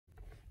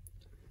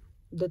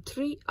The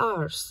 3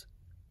 R's: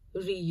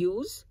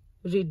 reuse,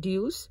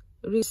 reduce,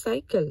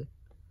 recycle,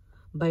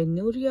 by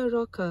Nuria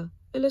Roca,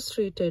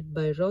 illustrated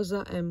by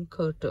Rosa M.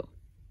 Curto.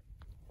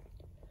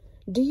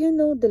 Do you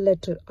know the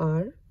letter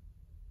R?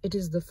 It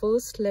is the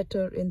first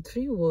letter in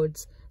 3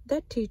 words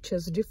that teach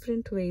us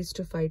different ways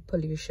to fight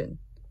pollution.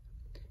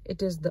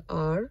 It is the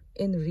R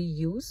in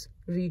reuse,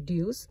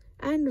 reduce,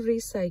 and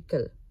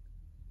recycle.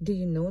 Do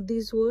you know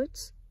these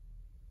words?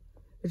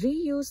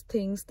 Reuse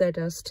things that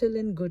are still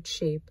in good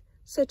shape,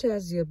 such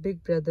as your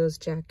big brother's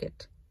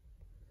jacket.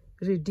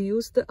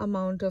 Reduce the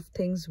amount of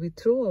things we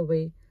throw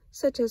away,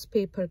 such as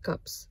paper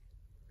cups.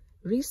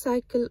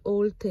 Recycle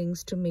old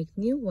things to make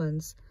new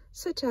ones,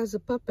 such as a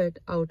puppet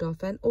out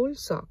of an old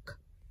sock.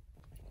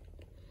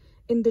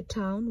 In the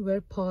town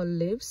where Paul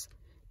lives,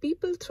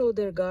 people throw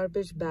their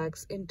garbage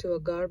bags into a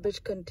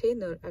garbage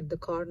container at the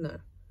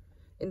corner.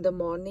 In the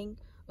morning,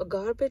 a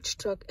garbage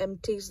truck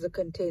empties the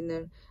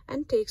container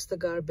and takes the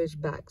garbage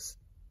bags.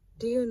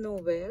 Do you know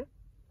where?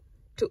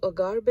 To a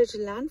garbage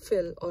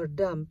landfill or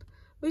dump,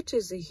 which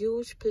is a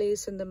huge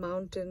place in the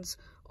mountains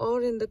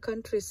or in the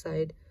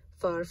countryside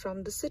far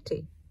from the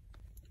city.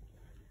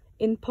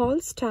 In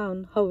Paul's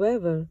town,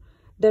 however,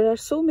 there are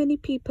so many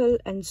people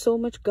and so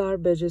much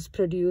garbage is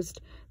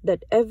produced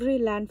that every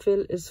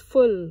landfill is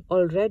full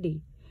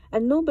already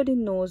and nobody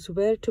knows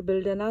where to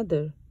build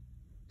another.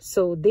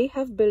 So they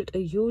have built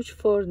a huge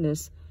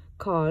furnace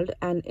called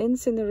an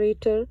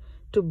incinerator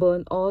to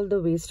burn all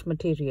the waste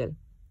material.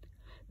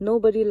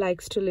 Nobody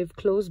likes to live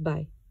close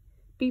by.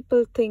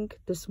 People think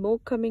the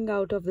smoke coming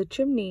out of the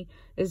chimney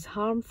is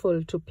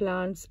harmful to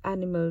plants,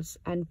 animals,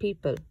 and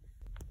people.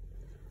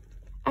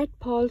 At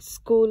Paul's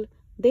school,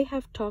 they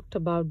have talked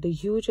about the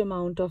huge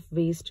amount of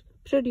waste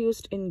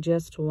produced in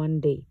just one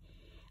day,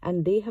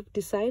 and they have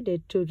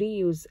decided to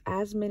reuse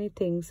as many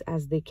things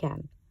as they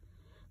can.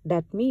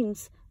 That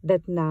means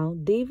that now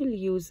they will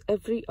use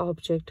every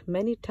object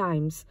many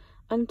times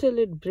until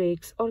it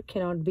breaks or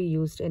cannot be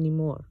used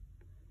anymore.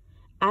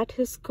 At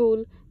his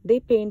school, they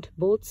paint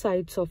both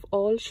sides of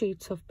all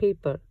sheets of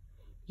paper,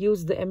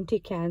 use the empty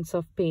cans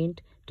of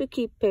paint to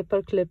keep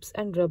paper clips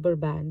and rubber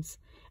bands,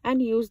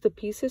 and use the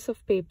pieces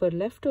of paper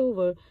left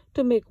over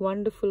to make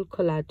wonderful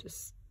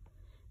collages.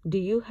 Do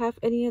you have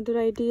any other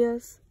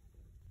ideas?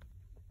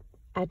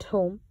 At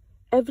home,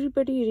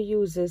 everybody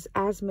reuses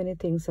as many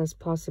things as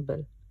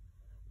possible.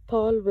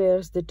 Paul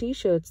wears the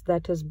t-shirts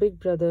that his big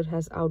brother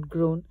has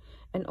outgrown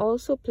and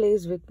also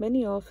plays with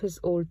many of his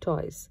old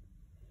toys.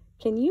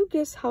 Can you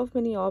guess how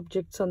many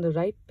objects on the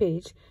right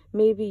page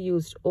may be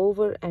used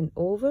over and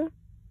over?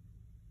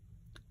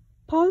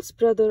 Paul's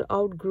brother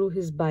outgrew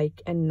his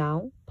bike and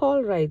now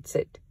Paul rides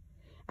it.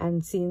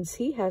 And since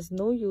he has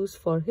no use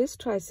for his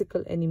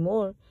tricycle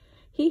anymore,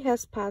 he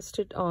has passed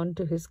it on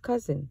to his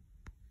cousin.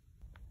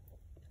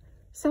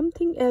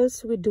 Something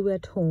else we do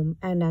at home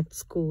and at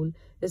school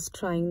is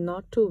trying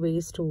not to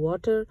waste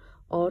water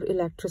or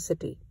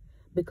electricity,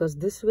 because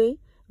this way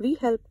we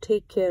help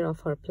take care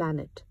of our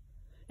planet.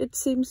 It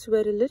seems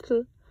very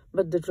little,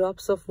 but the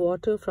drops of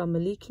water from a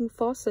leaking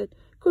faucet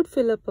could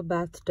fill up a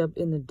bathtub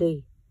in a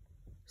day.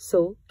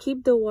 So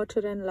keep the water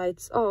and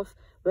lights off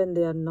when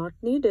they are not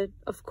needed,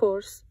 of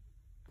course.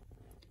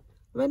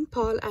 When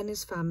Paul and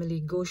his family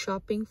go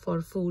shopping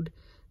for food,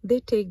 they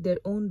take their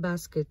own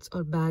baskets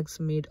or bags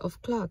made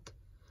of cloth.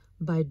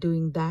 By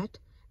doing that,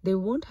 they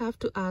won't have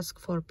to ask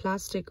for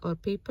plastic or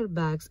paper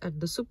bags at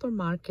the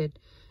supermarket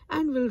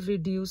and will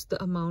reduce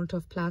the amount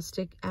of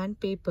plastic and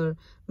paper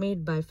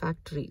made by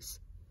factories.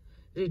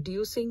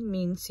 Reducing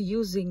means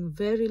using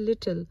very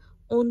little,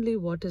 only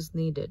what is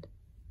needed.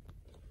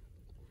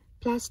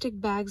 Plastic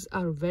bags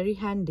are very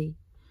handy,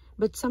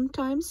 but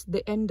sometimes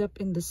they end up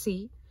in the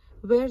sea,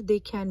 where they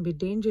can be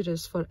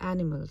dangerous for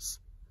animals.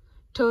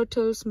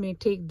 Turtles may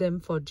take them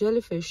for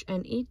jellyfish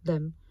and eat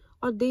them,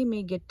 or they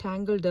may get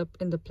tangled up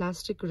in the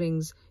plastic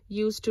rings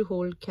used to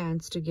hold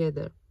cans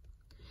together.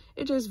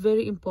 It is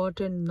very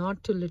important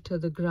not to litter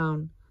the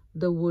ground,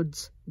 the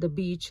woods, the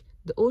beach,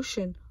 the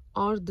ocean,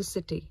 or the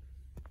city.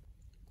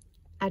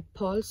 At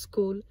Paul's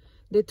school,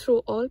 they throw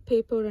all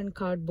paper and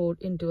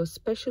cardboard into a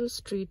special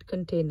street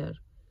container.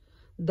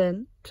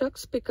 Then,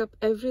 trucks pick up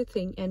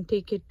everything and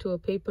take it to a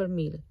paper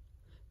mill,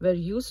 where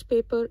used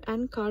paper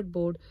and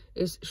cardboard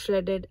is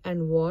shredded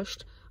and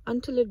washed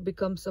until it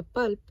becomes a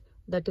pulp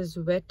that is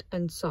wet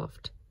and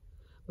soft.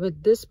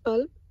 With this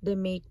pulp, they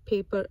make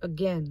paper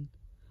again.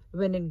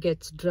 When it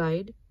gets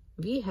dried,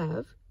 we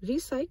have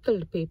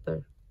recycled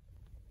paper.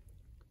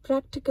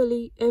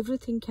 Practically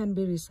everything can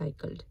be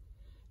recycled.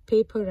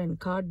 Paper and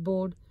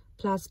cardboard,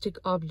 plastic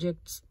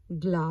objects,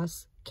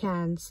 glass,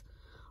 cans,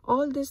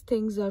 all these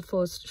things are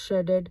first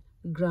shredded,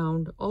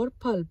 ground, or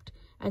pulped,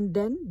 and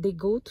then they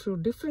go through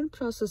different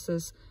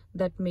processes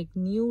that make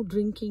new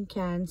drinking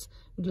cans,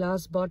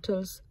 glass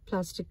bottles,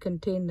 plastic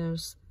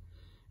containers.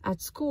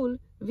 At school,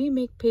 we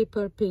make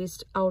paper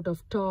paste out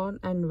of torn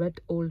and wet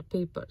old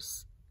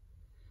papers.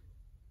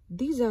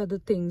 These are the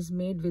things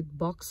made with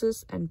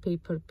boxes and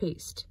paper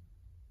paste.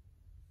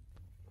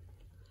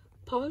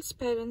 Paul's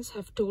parents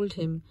have told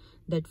him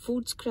that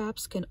food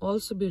scraps can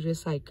also be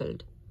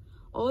recycled.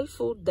 all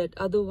food that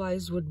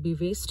otherwise would be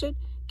wasted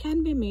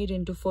can be made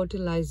into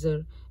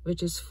fertilizer,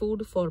 which is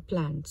food for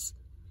plants.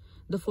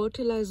 The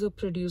fertilizer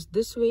produced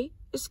this way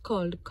is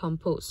called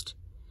compost.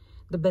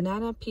 The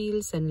banana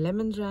peels and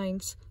lemon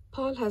rinds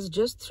Paul has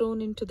just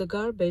thrown into the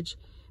garbage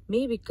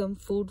may become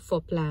food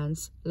for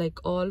plants like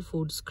all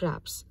food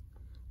scraps.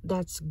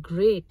 That's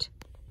great.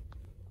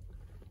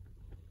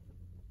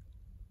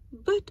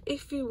 But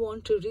if we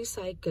want to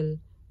recycle,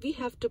 we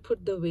have to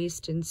put the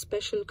waste in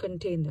special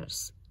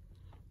containers.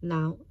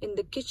 Now, in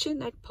the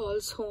kitchen at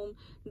Paul's home,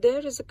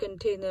 there is a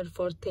container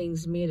for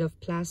things made of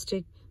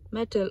plastic,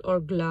 metal or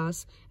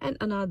glass, and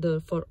another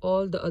for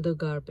all the other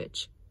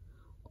garbage.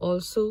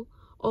 Also,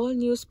 all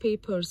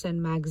newspapers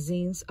and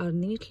magazines are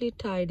neatly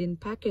tied in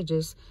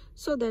packages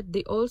so that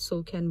they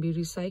also can be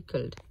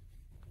recycled.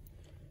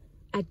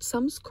 At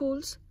some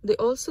schools, they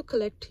also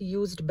collect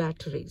used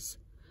batteries.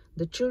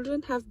 The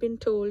children have been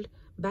told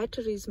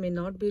batteries may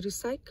not be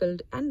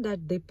recycled and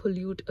that they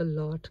pollute a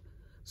lot,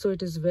 so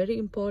it is very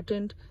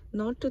important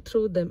not to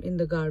throw them in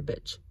the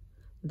garbage.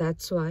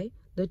 That's why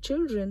the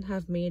children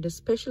have made a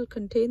special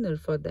container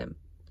for them.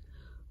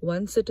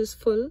 Once it is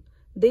full,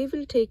 they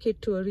will take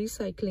it to a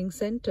recycling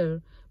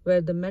center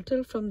where the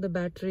metal from the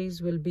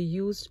batteries will be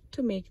used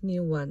to make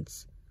new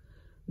ones.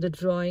 The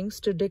drawings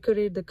to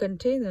decorate the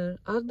container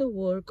are the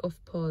work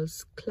of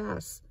Paul's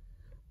class.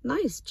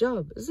 Nice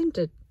job, isn't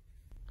it?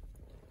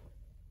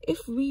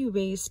 If we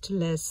waste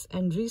less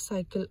and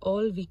recycle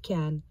all we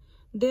can,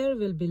 there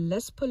will be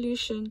less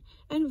pollution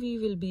and we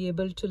will be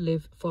able to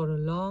live for a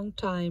long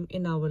time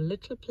in our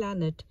little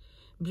planet,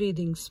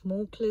 breathing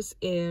smokeless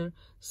air,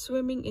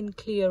 swimming in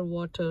clear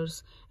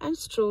waters, and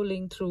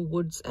strolling through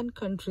woods and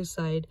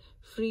countryside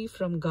free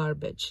from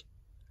garbage.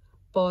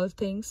 Paul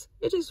thinks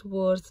it is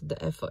worth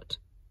the effort.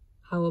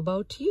 How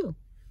about you?